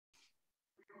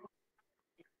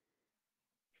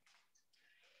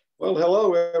Well,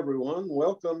 hello, everyone.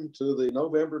 Welcome to the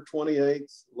November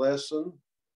 28th lesson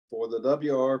for the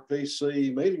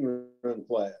WRPC meeting room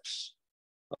class.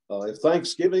 If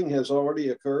Thanksgiving has already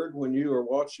occurred when you are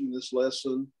watching this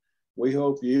lesson, we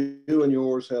hope you and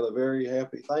yours had a very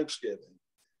happy Thanksgiving.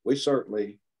 We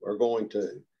certainly are going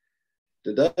to.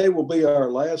 Today will be our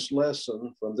last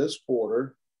lesson from this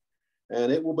quarter,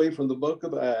 and it will be from the book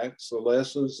of Acts. The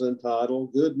lesson is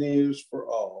entitled Good News for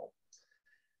All.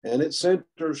 And it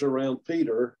centers around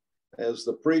Peter as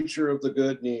the preacher of the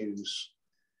good news.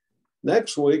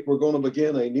 Next week, we're going to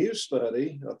begin a new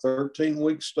study, a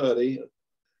 13-week study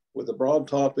with the broad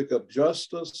topic of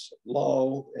justice,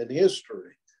 law, and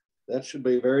history. That should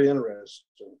be very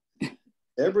interesting.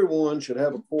 Everyone should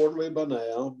have a quarterly by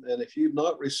now, and if you've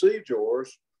not received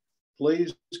yours,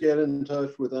 please get in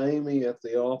touch with Amy at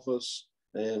the office,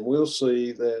 and we'll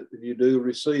see that you do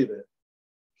receive it.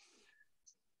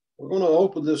 We're going to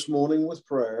open this morning with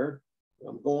prayer.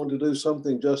 I'm going to do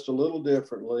something just a little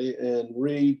differently and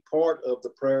read part of the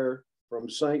prayer from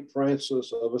St.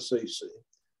 Francis of Assisi.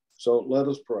 So let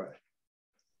us pray.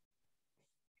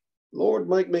 Lord,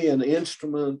 make me an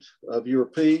instrument of your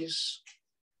peace.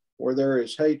 Where there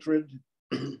is hatred,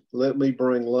 let me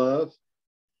bring love.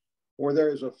 Where there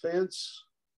is offense,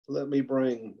 let me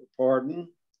bring pardon.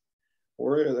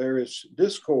 Where there is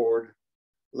discord,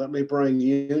 let me bring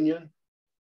union.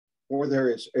 Where there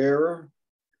is error,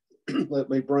 let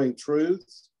me bring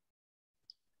truth.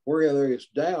 Where there is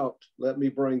doubt, let me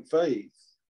bring faith.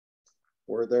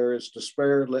 Where there is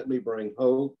despair, let me bring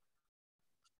hope.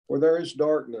 Where there is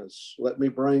darkness, let me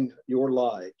bring your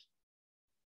light.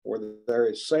 Where there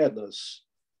is sadness,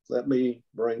 let me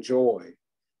bring joy.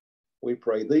 We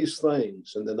pray these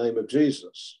things in the name of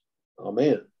Jesus.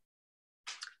 Amen.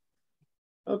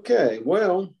 Okay,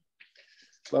 well,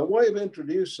 by way of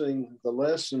introducing the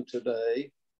lesson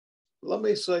today, let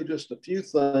me say just a few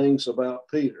things about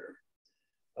Peter.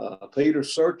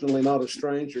 Peter's certainly not a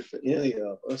stranger to any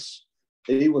of us.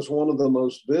 He was one of the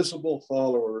most visible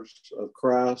followers of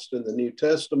Christ in the New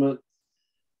Testament,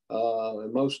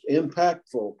 and most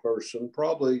impactful person,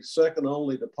 probably second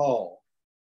only to Paul.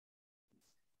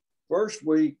 First,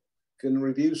 we can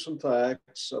review some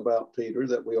facts about Peter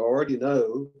that we already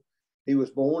know. He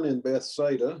was born in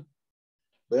Bethsaida.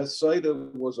 Bethsaida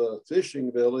was a fishing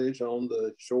village on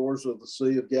the shores of the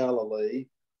Sea of Galilee,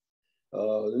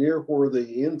 near where the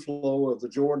inflow of the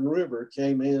Jordan River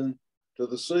came in to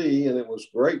the sea, and it was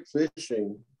great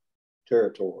fishing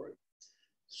territory.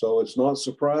 So it's not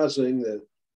surprising that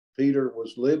Peter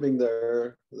was living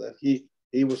there, that he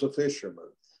was a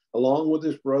fisherman, along with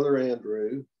his brother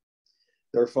Andrew.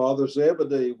 Their father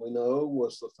Zebedee, we know,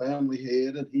 was the family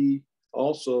head, and he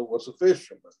also was a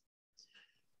fisherman.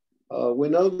 We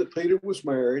know that Peter was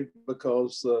married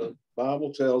because the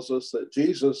Bible tells us that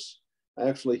Jesus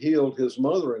actually healed his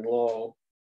mother-in-law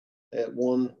at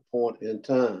one point in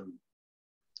time.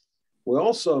 We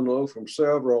also know from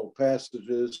several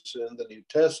passages in the New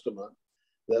Testament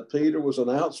that Peter was an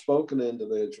outspoken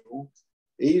individual,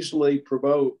 easily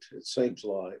provoked, it seems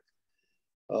like.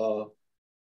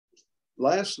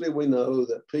 Lastly, we know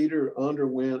that Peter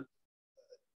underwent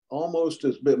almost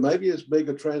as big, maybe as big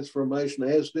a transformation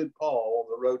as did Paul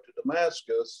on the road to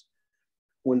Damascus,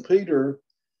 when Peter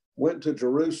went to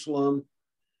Jerusalem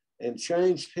and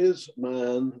changed his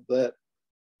mind that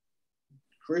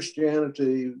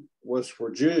Christianity was for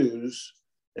Jews,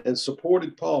 and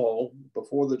supported Paul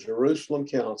before the Jerusalem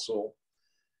Council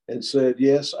and said,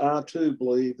 yes, I too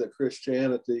believe that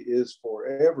Christianity is for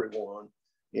everyone,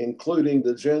 including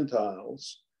the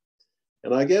Gentiles.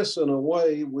 And I guess in a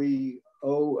way we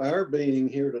owe our being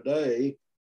here today,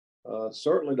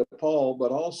 certainly to Paul, but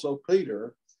also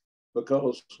Peter,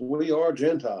 because we are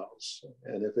Gentiles.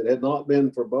 And if it had not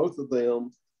been for both of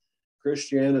them,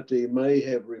 Christianity may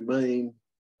have remained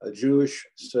a Jewish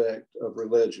sect of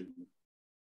religion.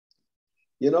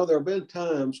 You know, there have been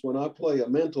times when I play a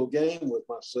mental game with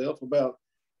myself about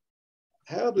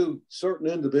how do certain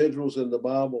individuals in the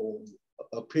Bible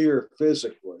appear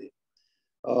physically.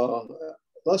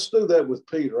 Let's do that with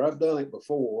Peter. I've done it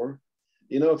before.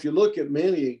 You know, if you look at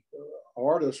many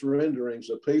artist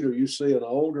renderings of Peter, you see an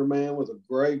older man with a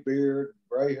gray beard,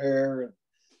 gray hair, and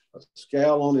a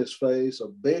scowl on his face, a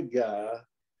big guy,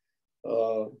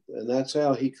 and that's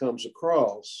how he comes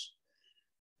across.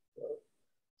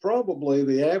 Probably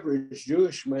the average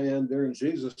Jewish man during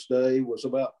Jesus' day was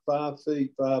about 5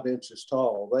 feet, 5 inches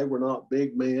tall. They were not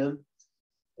big men.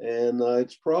 And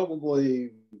it's probably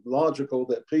logical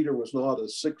that Peter was not a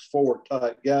 6'4"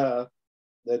 type guy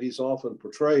that he's often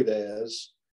portrayed as.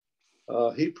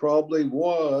 He probably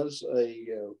was a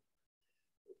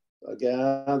a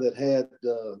guy that had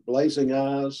blazing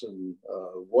eyes and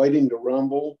waiting to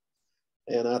rumble.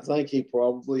 And I think he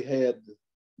probably had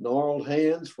gnarled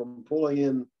hands from pulling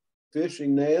in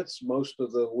fishing nets most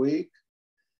of the week.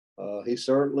 He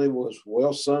certainly was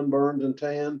well sunburned and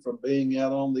tanned from being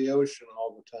out on the ocean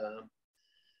all the time.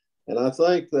 And I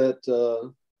think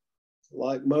that,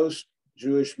 like most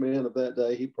Jewish men of that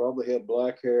day, he probably had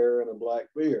black hair and a black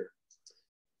beard.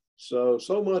 So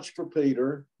much for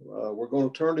Peter. We're going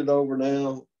to turn it over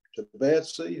now to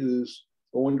Betsy, who's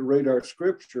going to read our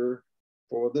scripture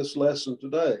for this lesson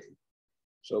today.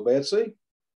 So Betsy.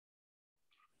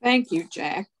 Thank you,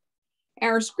 Jack.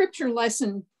 Our scripture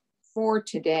lesson for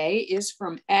today is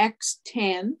from Acts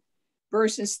 10,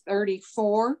 verses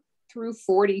 34 through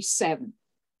 47.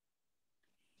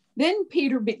 Then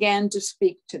Peter began to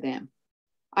speak to them.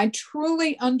 I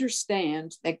truly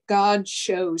understand that God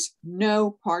shows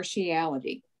no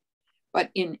partiality, but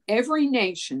in every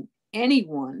nation,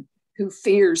 anyone who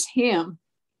fears him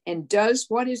and does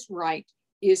what is right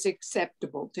is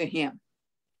acceptable to him.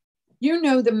 You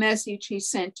know the message he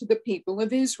sent to the people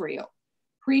of Israel,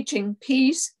 preaching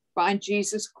peace by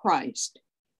Jesus Christ.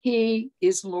 He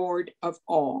is Lord of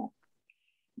all.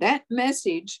 That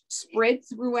message spread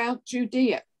throughout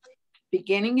Judea,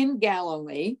 beginning in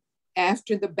Galilee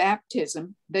after the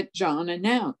baptism that John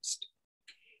announced.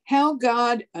 How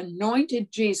God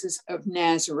anointed Jesus of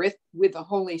Nazareth with the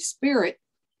Holy Spirit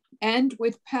and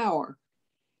with power.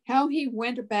 How he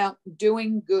went about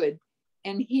doing good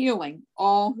and healing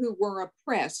all who were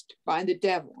oppressed by the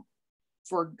devil,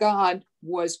 for God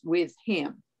was with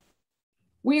him.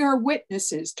 We are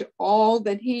witnesses to all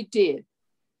that he did,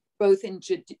 both in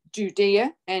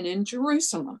Judea and in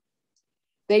Jerusalem.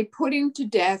 They put him to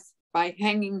death by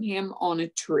hanging him on a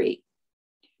tree.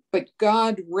 But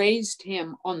God raised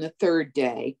him on the third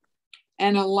day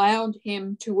and allowed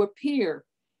him to appear,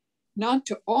 not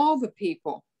to all the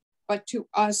people, but to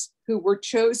us who were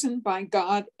chosen by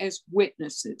God as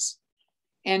witnesses,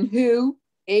 and who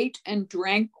ate and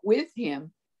drank with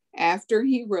him after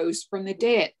he rose from the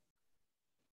dead.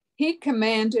 He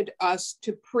commanded us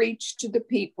to preach to the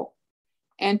people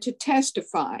and to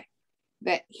testify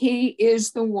that he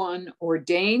is the one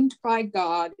ordained by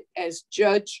God as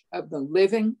judge of the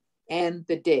living and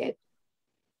the dead.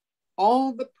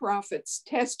 All the prophets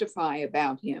testify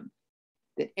about him,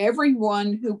 that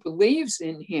everyone who believes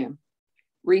in him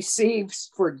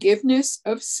receives forgiveness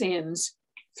of sins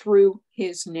through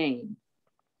his name.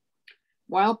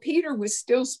 While Peter was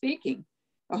still speaking,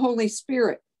 the Holy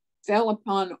Spirit fell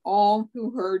upon all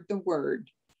who heard the word.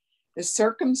 The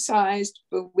circumcised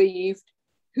believed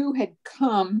who had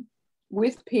come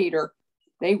with Peter.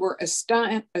 They were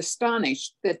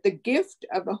astonished that the gift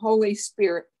of the Holy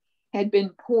Spirit had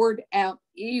been poured out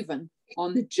even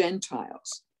on the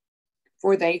Gentiles,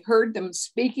 for they heard them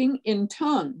speaking in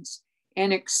tongues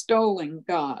and extolling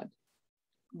God.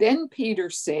 Then Peter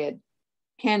said,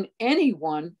 "Can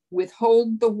anyone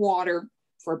withhold the water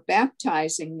for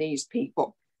baptizing these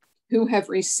people who have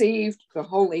received the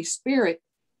Holy Spirit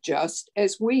just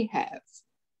as we have?"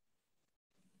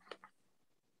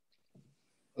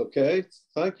 Okay,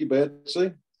 thank you,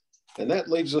 Betsy. And that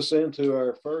leads us into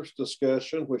our first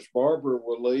discussion, which Barbara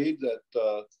will lead,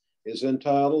 that is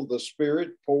entitled, "The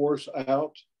Spirit Pours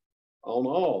Out on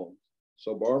All."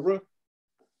 So Barbara?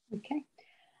 Okay.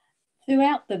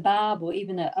 Throughout the Bible,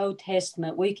 even the Old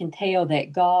Testament, we can tell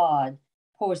that God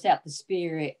pours out the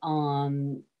Spirit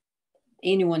on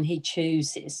anyone he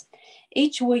chooses.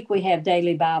 Each week we have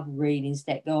daily Bible readings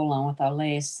that go along with our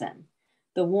lesson.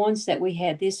 The ones that we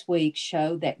had this week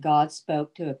show that God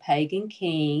spoke to a pagan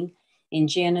king in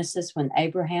Genesis when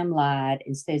Abraham lied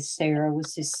and said Sarah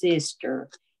was his sister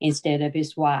instead of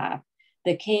his wife.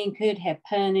 The king could have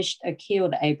punished or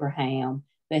killed Abraham,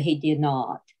 but he did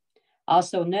not.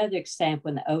 Also, another example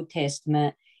in the Old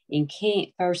Testament in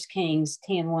 1 Kings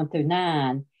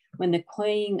 10:1-9, when the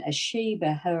Queen of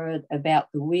Sheba heard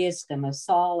about the wisdom of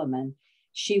Solomon,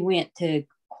 she went to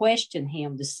question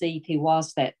him to see if he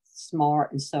was that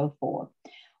smart and so forth.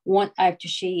 After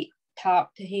she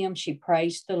talked to him, she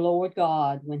praised the Lord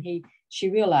God when she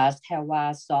realized how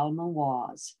wise Solomon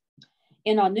was.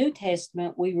 In our New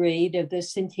Testament, we read of the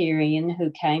centurion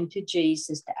who came to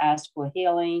Jesus to ask for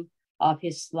healing of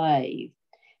his slave.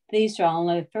 These are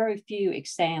only very few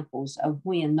examples of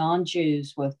when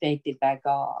non-Jews were affected by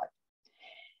God.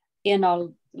 In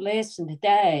our lesson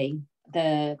today,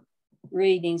 the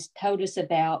readings told us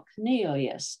about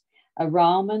Cornelius, a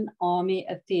Roman army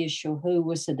official who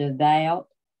was a devout,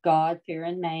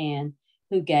 God-fearing man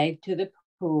who gave to the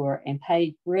poor and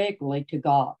prayed regularly to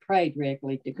God.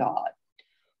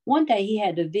 One day he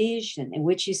had a vision in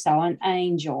which he saw an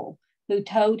angel who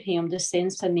told him to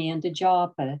send some men to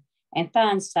Joppa and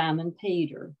find Simon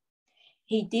Peter.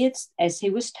 He did as he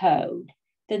was told.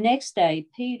 The next day,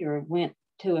 Peter went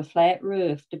to a flat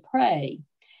roof to pray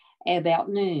about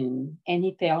noon, and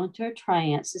he fell into a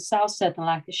trance and saw something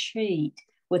like a sheet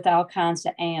with all kinds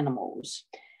of animals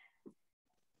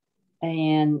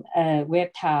and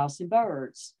reptiles and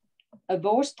birds. A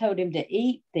voice told him to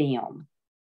eat them,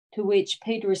 to which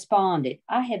Peter responded,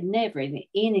 I have never eaten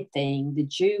anything the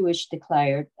Jewish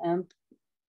declared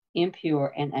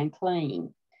impure and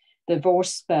unclean. The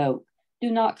voice spoke,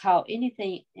 do not call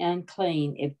anything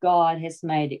unclean if God has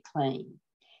made it clean.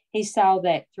 He saw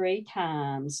that 3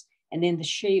 times, and then the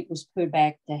sheet was put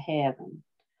back to heaven.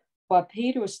 While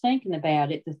Peter was thinking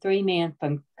about it, the 3 men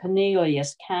from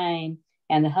Cornelius came,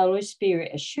 and the Holy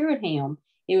Spirit assured him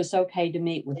it was okay to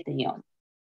meet with them.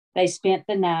 They spent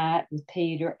the night with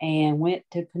Peter and went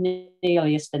to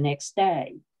Cornelius the next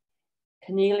day.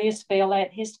 Cornelius fell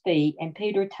at his feet, and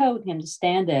Peter told him to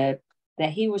stand up, that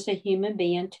he was a human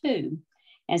being too,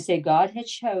 and said God had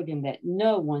showed him that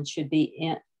no one should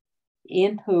be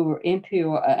impure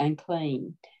or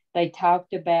unclean. They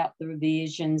talked about the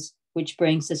visions, which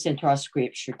brings us into our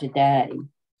scripture today.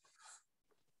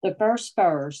 The first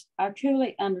verse, I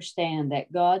truly understand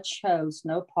that God shows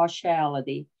no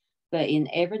partiality, but in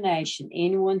every nation,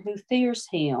 anyone who fears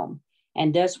him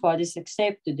and does what is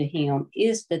accepted to him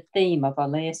is the theme of our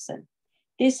lesson.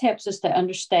 This helps us to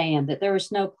understand that there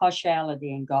is no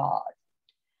partiality in God.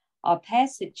 Our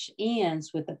passage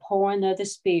ends with the pouring of the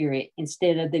Spirit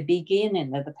instead of the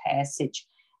beginning of the passage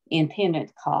in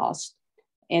Pentecost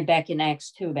and back in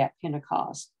Acts 2 about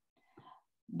Pentecost.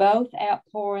 Both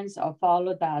outpourings are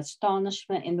followed by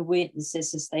astonishment in the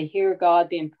witnesses as they hear God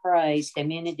being praised in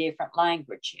many different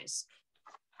languages.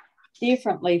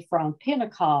 Differently from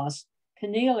Pentecost,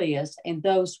 Cornelius and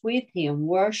those with him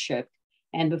worshiped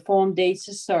and performed deeds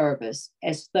of service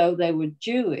as though they were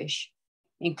Jewish,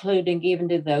 including giving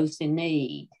to those in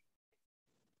need.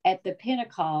 At the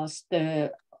Pentecost,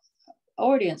 the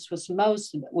audience was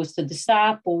the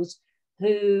disciples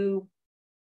who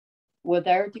were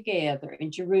there together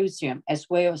in Jerusalem, as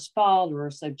well as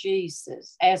followers of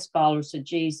Jesus,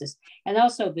 and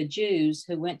also the Jews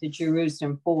who went to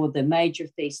Jerusalem for the major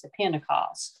feast of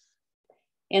Pentecost.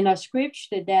 In our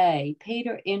scripture today,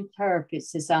 Peter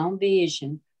interprets his own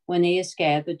vision when he is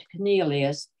gathered to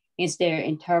Cornelius, instead of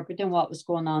interpreting what was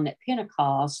going on at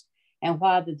Pentecost and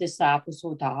why the disciples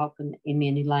were talking in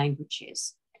many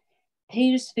languages.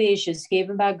 Peter's vision is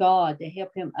given by God to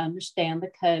help him understand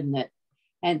the covenant,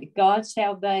 and God's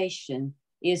salvation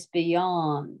is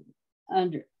beyond,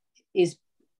 it's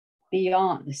in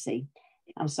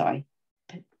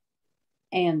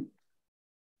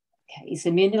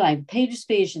many languages. Peter's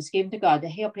vision is given to God to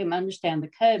help him understand the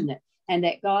covenant and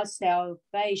that God's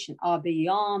salvation are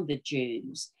beyond the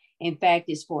Jews. In fact,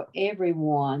 it's for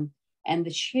everyone, and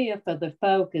the shift of the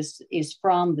focus is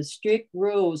from the strict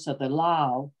rules of the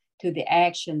law to the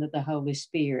action of the Holy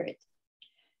Spirit.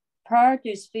 Prior to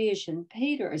his vision,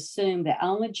 Peter assumed that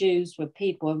only Jews were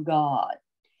people of God.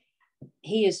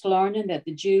 He is learning that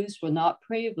the Jews were not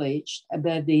privileged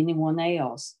above anyone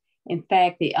else. In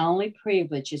fact, the only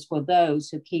privilege is for those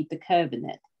who keep the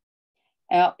covenant.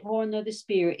 Outpouring of the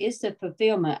Spirit is the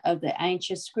fulfillment of the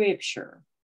ancient scripture.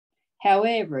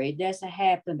 However, it doesn't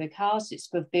happen because it's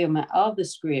fulfillment of the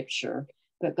scripture,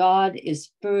 but God is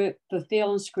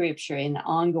fulfilling scripture in an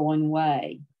ongoing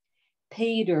way.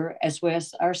 Peter, as well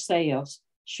as ourselves,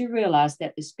 should realize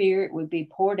that the Spirit would be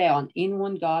poured out on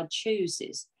anyone God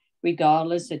chooses,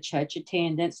 regardless of church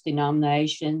attendance,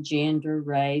 denomination, gender,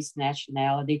 race,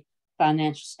 nationality,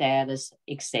 financial status,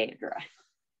 etc.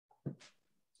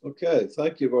 Okay,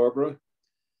 thank you, Barbara.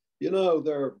 You know,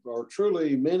 there are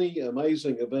truly many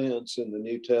amazing events in the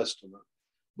New Testament,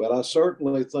 but I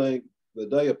certainly think the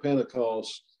day of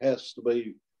Pentecost has to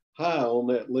be high on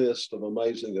that list of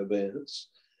amazing events.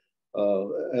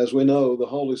 As we know, the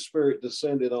Holy Spirit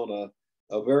descended on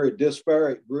a very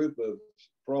disparate group of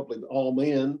probably all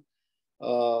men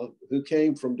who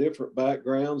came from different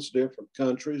backgrounds, different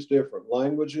countries, different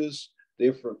languages,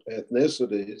 different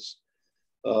ethnicities,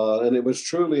 and it was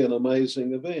truly an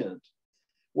amazing event.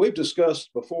 We've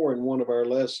discussed before in one of our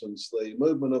lessons the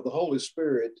movement of the Holy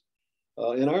Spirit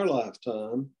in our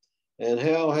lifetime and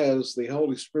how has the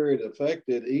Holy Spirit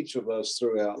affected each of us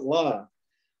throughout life.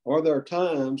 Are there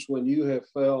times when you have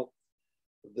felt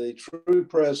the true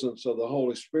presence of the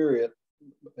Holy Spirit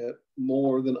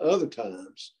more than other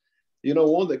times? You know,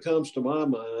 one that comes to my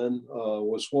mind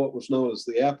was what was known as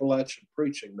the Appalachian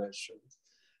Preaching Mission.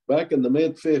 Back in the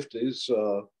mid-50s,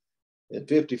 In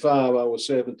 55, I was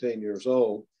 17 years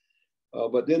old.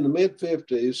 But in the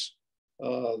mid-50s,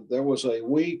 there was a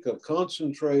week of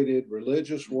concentrated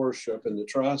religious worship in the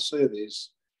Tri-Cities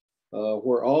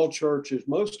where all churches,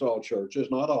 most all churches,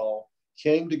 not all,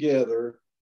 came together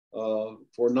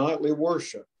for nightly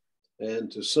worship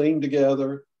and to sing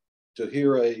together, to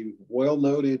hear a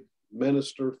well-noted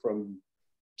minister from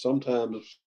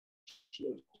sometimes,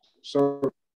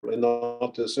 certainly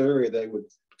not this area, they would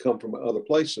come from other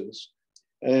places.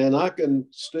 And I can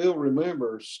still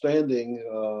remember standing,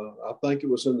 I think it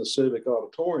was in the Civic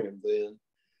Auditorium then,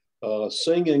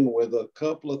 singing with a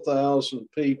couple of thousand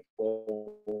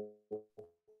people,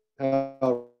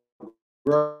 how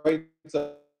great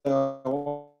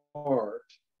thou art.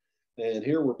 And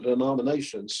here were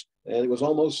denominations. And it was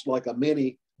almost like a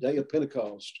mini day of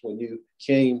Pentecost when you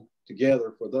came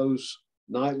together for those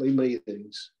nightly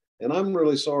meetings. And I'm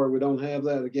really sorry we don't have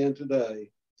that again today.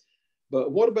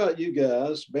 But what about you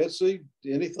guys? Betsy,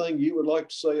 anything you would like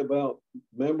to say about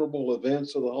memorable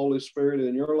events of the Holy Spirit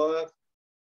in your life?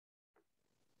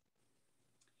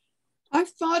 I've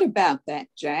thought about that,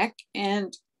 Jack,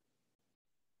 and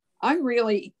I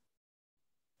really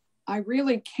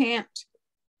can't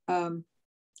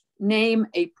name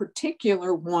a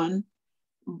particular one,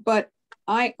 but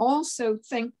I also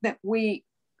think that we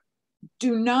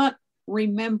do not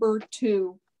remember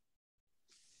to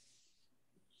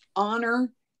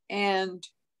honor and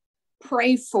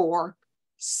pray for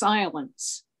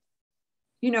silence.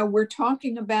 You know, we're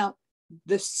talking about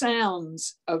the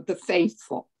sounds of the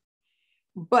faithful,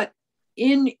 but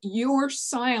in your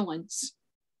silence,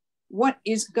 what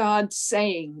is God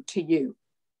saying to you?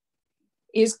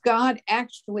 Is God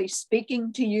actually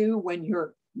speaking to you when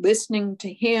you're listening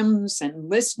to hymns and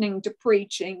listening to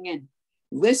preaching and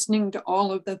listening to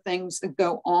all of the things that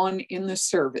go on in the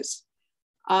service?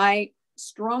 I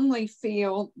strongly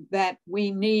feel that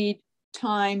we need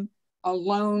time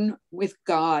alone with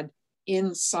God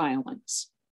in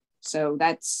silence. So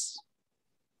that's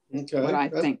what I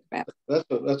think about.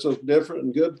 That's a different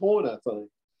and good point, I think.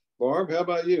 Barb, how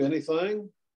about you? Anything?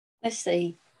 Let's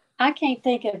see. I can't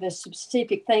think of a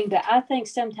specific thing, but I think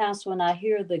sometimes when I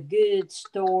hear the good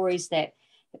stories that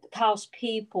cause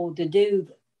people to do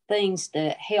things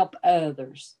to help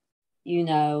others, you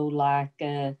know, like,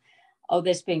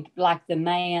 that's been like the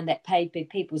man that paid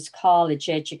people's college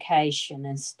education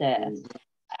and stuff.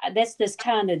 That's just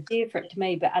kind of different to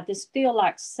me, but I just feel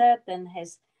like something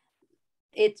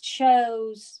it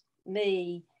shows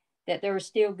me that there are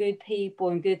still good people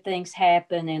and good things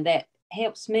happen, and that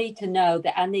helps me to know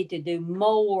that I need to do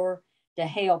more to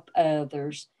help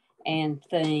others and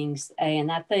things. And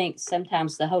I think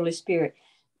sometimes the Holy Spirit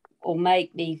will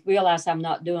make me realize I'm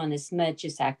not doing as much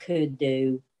as I could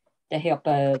do to help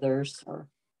others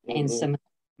and some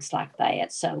things like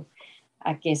that. So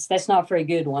I guess that's not a very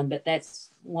good one, but that's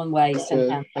one way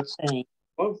sometimes I think.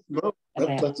 Oh, no,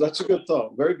 that's a good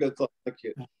thought. Very good thought. Thank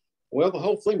you. Well, the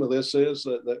whole theme of this is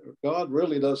that God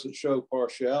really doesn't show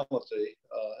partiality.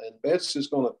 And Betsy's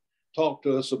going to talk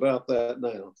to us about that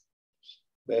now.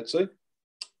 Betsy?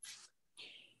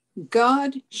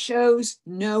 God shows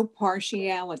no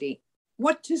partiality.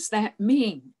 What does that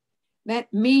mean?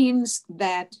 That means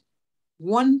that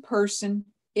one person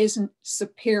isn't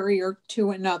superior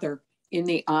to another in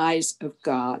the eyes of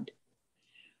God.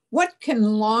 What can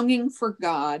longing for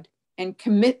God and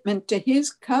commitment to his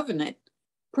covenant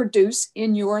produce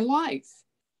in your life?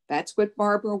 That's what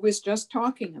Barbara was just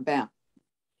talking about.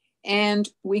 And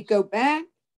we go back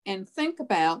and think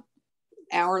about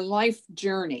our life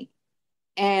journey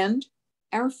and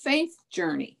our faith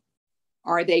journey.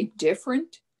 Are they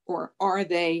different or are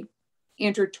they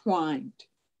intertwined?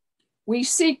 We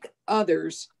seek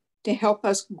others to help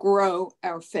us grow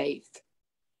our faith,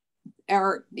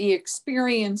 the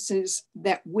experiences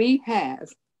that we have,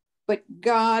 but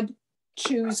God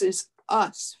chooses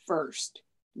us first.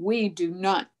 We do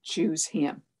not choose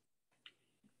him.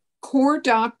 Core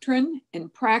doctrine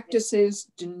and practices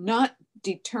do not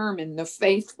determine the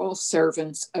faithful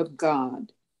servants of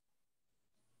God.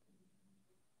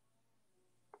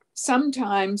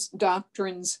 Sometimes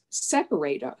doctrines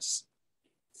separate us.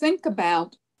 Think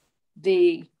about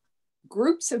the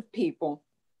groups of people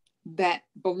that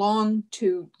belong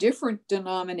to different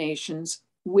denominations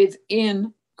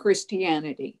within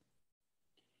Christianity.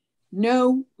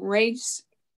 No race,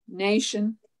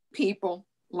 nation, people,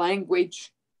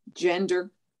 language,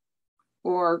 gender,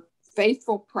 or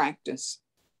faithful practice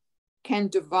can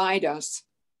divide us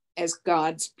as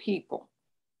God's people.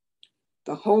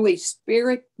 The Holy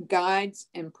Spirit guides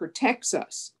and protects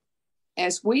us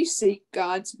as we seek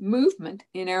God's movement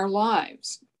in our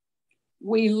lives.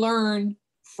 We learn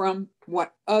from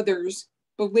what others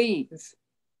believe.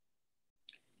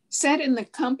 Set in the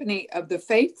company of the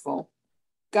faithful,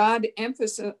 God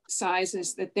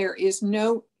emphasizes that there is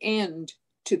no end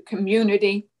to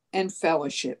community and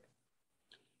fellowship.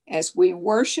 As we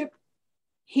worship,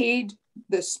 heed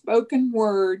the spoken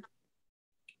word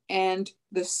and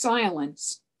the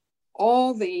silence,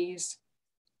 all these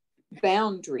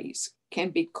boundaries can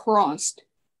be crossed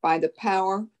by the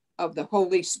power of the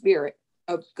Holy Spirit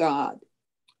of God.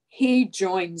 He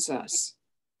joins us.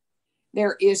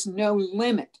 There is no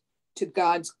limit to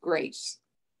God's grace,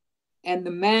 and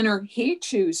the manner he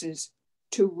chooses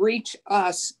to reach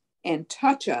us and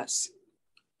touch us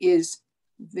is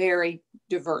very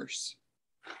diverse.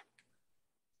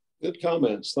 Good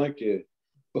comments. Thank you.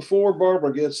 Before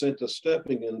Barbara gets into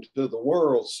stepping into the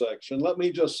world section, let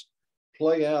me just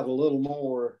play out a little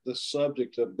more this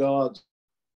subject of God's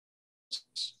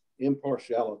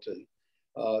impartiality.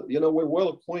 We're well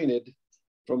acquainted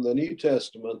from the New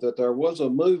Testament that there was a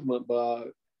movement by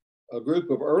a group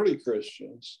of early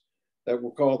Christians that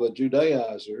were called the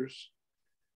Judaizers,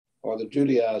 or the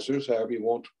Judaizers, however you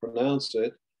want to pronounce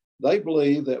it. They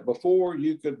believed that before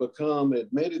you could become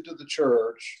admitted to the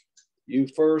church, you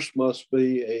first must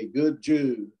be a good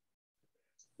Jew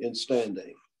in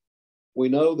standing. We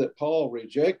know that Paul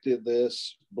rejected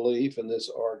this belief and this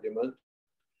argument,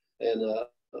 and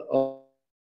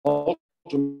ultimately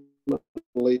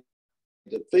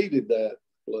defeated that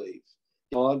belief.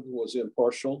 God was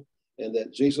impartial, and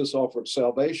that Jesus offered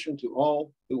salvation to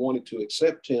all who wanted to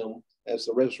accept him as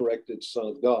the resurrected Son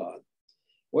of God.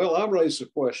 Well, I raise the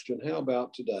question, how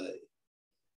about today?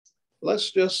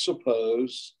 Let's just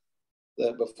suppose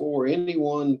that before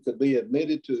anyone could be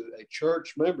admitted to a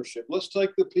church membership, let's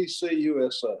take the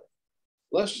PCUSA.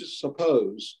 Let's just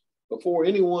suppose before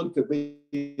anyone could be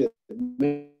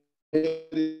admitted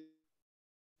to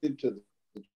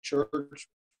the church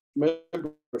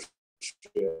membership,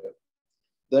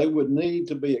 they would need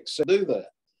to be accepted to do that.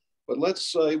 But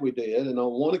let's say we did, and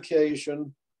on one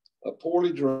occasion, a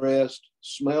poorly dressed,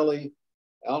 smelly,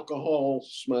 alcohol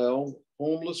smell,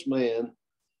 homeless man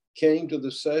came to the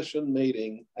session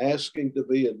meeting asking to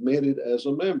be admitted as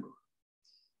a member.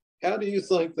 How do you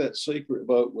think that secret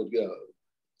vote would go?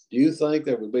 Do you think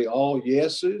there would be all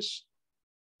yeses?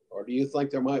 Or do you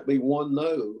think there might be one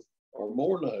no or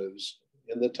more no's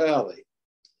in the tally?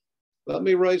 Let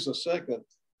me raise a second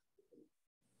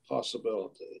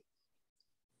possibility.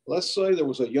 Let's say there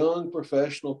was a young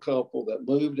professional couple that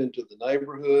moved into the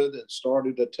neighborhood and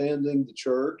started attending the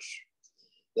church.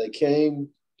 They came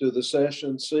to the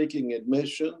session seeking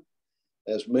admission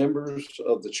as members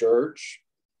of the church.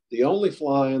 The only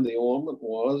fly in the ointment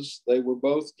was they were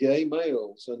both gay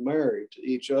males and married to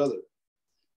each other.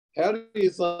 How do you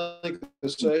think the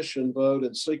session vote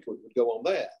in secret would go on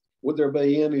that? Would there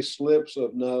be any slips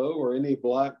of no or any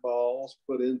black balls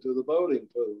put into the voting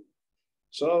pool?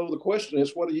 So the question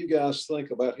is, what do you guys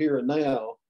think about here and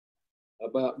now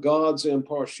about God's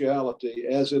impartiality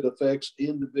as it affects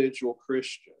individual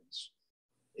Christians?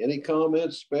 Any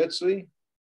comments, Betsy?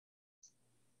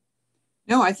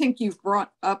 No, I think you've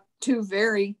brought up two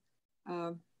very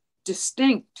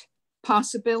distinct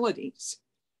possibilities.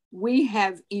 We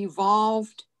have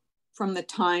evolved from the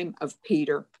time of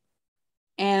Peter,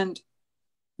 and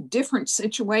different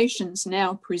situations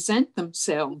now present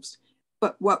themselves.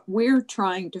 But what we're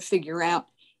trying to figure out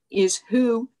is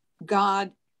who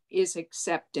God is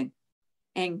accepting,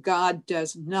 and God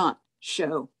does not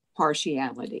show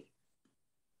partiality.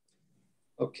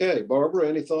 Okay, Barbara,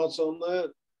 any thoughts on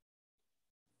that?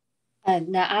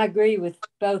 Now, I agree with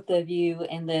both of you.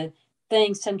 And the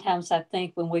thing sometimes I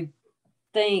think when we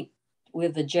think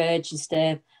with the judge and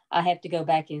stuff, I have to go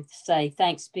back and say,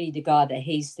 thanks be to God that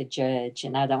he's the judge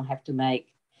and I don't have to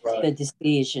make the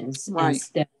decisions and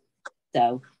stuff.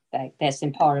 So that's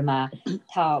in part of my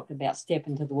talk about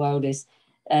stepping to the world is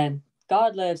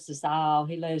God loves us all.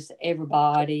 He loves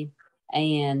everybody.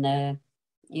 And,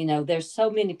 there's so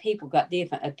many people got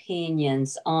different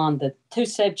opinions on the two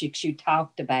subjects you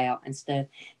talked about and stuff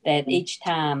that each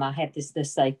time I have to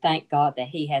say, thank God that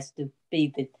he has to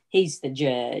be he's the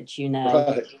judge,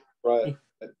 Right.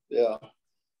 Yeah.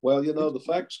 Well, the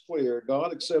fact's clear.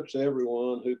 God accepts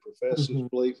everyone who professes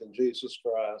belief in Jesus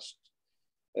Christ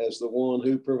as the one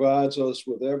who provides us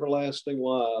with everlasting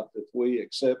life if we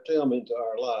accept him into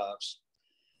our lives.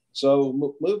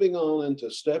 So moving on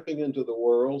into stepping into the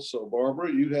world. So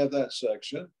Barbara, you have that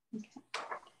section.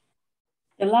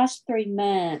 The last 3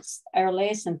 months, our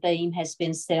lesson theme has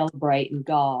been celebrating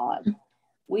God.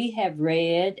 We have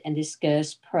read and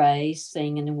discussed praise,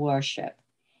 singing, and worship.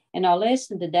 In our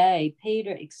lesson today,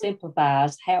 Peter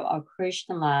exemplifies how our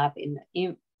Christian life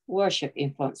and worship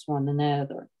influence one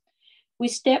another. We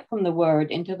step from the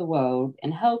Word into the world,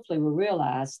 and hopefully we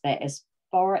realize that as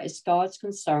far as God's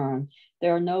concerned,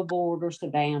 there are no borders or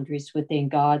boundaries within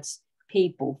God's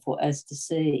people for us to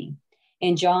see.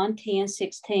 In John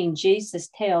 10:16, Jesus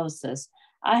tells us,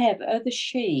 I have other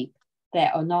sheep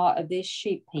that are not of this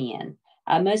sheep pen.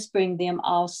 I must bring them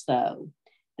also.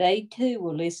 They too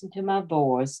will listen to my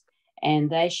voice, and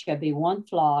they shall be one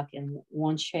flock and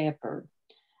one shepherd.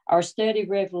 Our study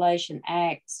Revelation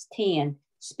Acts 10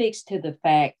 speaks to the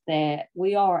fact that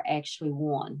we are actually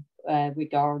one,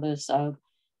 regardless of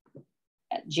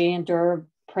gender,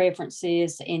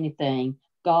 preferences, anything.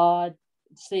 God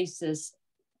sees us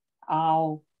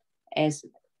all as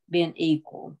being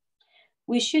equal.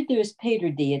 We should do as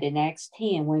Peter did in Acts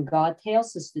 10 when God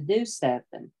tells us to do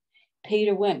something.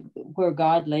 Peter went where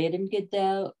God led him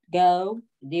to go,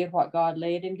 did what God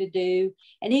led him to do,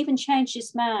 and even changed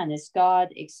his mind as God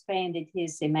expanded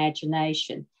his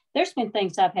imagination. There's been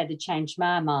things I've had to change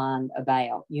my mind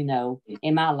about,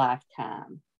 in my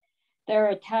lifetime. There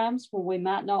are times when we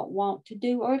might not want to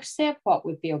do or accept what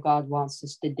we feel God wants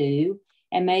us to do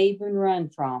and may even run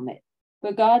from it.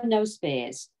 But God knows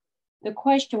best. The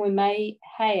question we may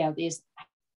have is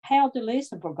how to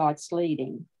listen for God's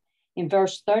leading. In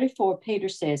verse 34, Peter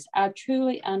says, I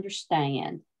truly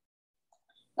understand.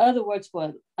 Other words,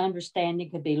 what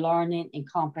understanding could be learning and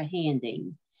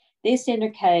comprehending. This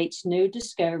indicates new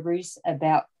discoveries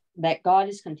about that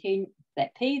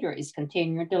that Peter is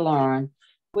continuing to learn,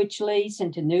 which leads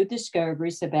into new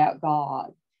discoveries about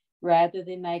God, rather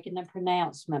than making a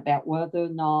pronouncement about whether or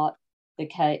not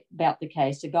about the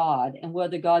case of God and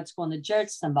whether God's going to judge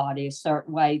somebody a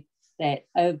certain way that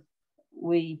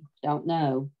we don't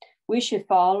know. We should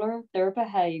follow their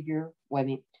behavior.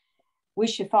 We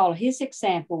should follow his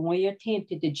example when we are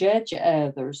tempted to judge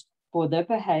others for their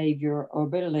behavior or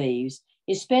beliefs,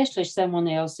 especially someone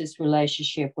else's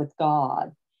relationship with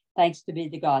God. Thanks to be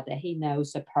the God that he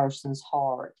knows a person's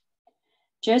heart.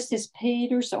 Just as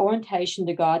Peter's orientation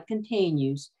to God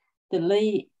continues to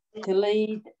lead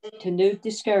to new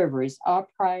discoveries, our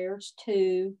prayers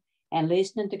to and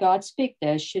listening to God speak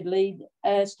to us should lead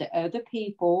us to other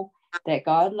people that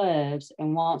God loves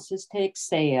and wants us to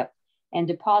accept and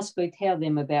to possibly tell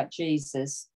them about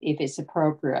Jesus if it's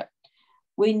appropriate.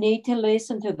 We need to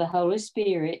listen to the Holy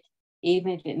Spirit,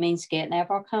 even if it means getting out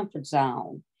of our comfort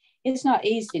zone. It's not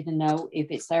easy to know if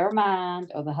it's our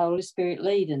mind or the Holy Spirit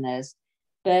leading us,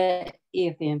 but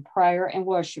if in prayer and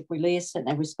worship we listen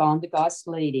and respond to God's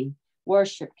leading,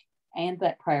 worship and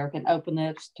that prayer can open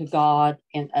us to God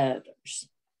and others.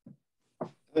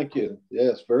 Thank you.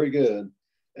 Yes, very good.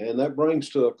 And that brings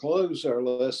to a close our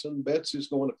lesson. Betsy's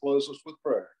going to close us with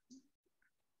prayer.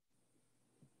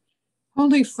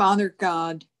 Holy Father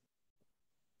God,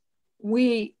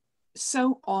 we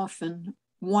so often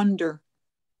wonder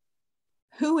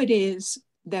who it is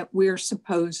that we're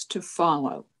supposed to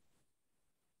follow.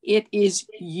 It is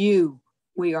you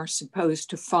we are supposed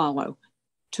to follow,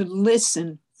 to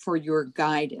listen for your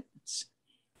guidance.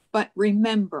 But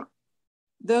remember,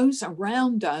 those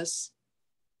around us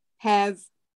have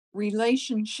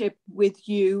relationship with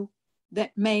you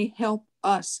that may help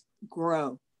us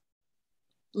grow.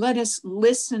 Let us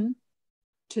listen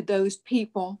to those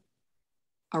people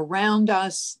around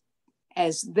us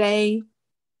as they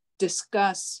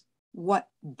discuss what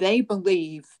they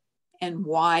believe and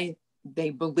why they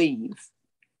believe.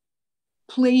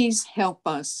 Please help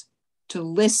us to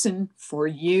listen for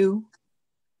you,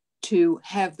 to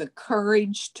have the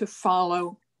courage to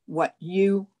follow what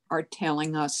you are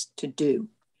telling us to do.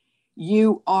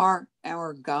 You are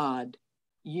our God.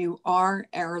 You are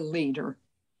our leader.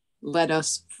 Let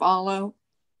us follow.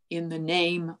 In the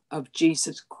name of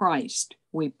Jesus Christ,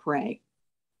 we pray.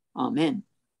 Amen.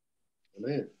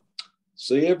 Amen.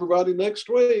 See everybody next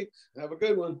week. Have a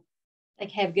good one.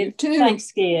 Have a good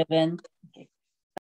Thanksgiving.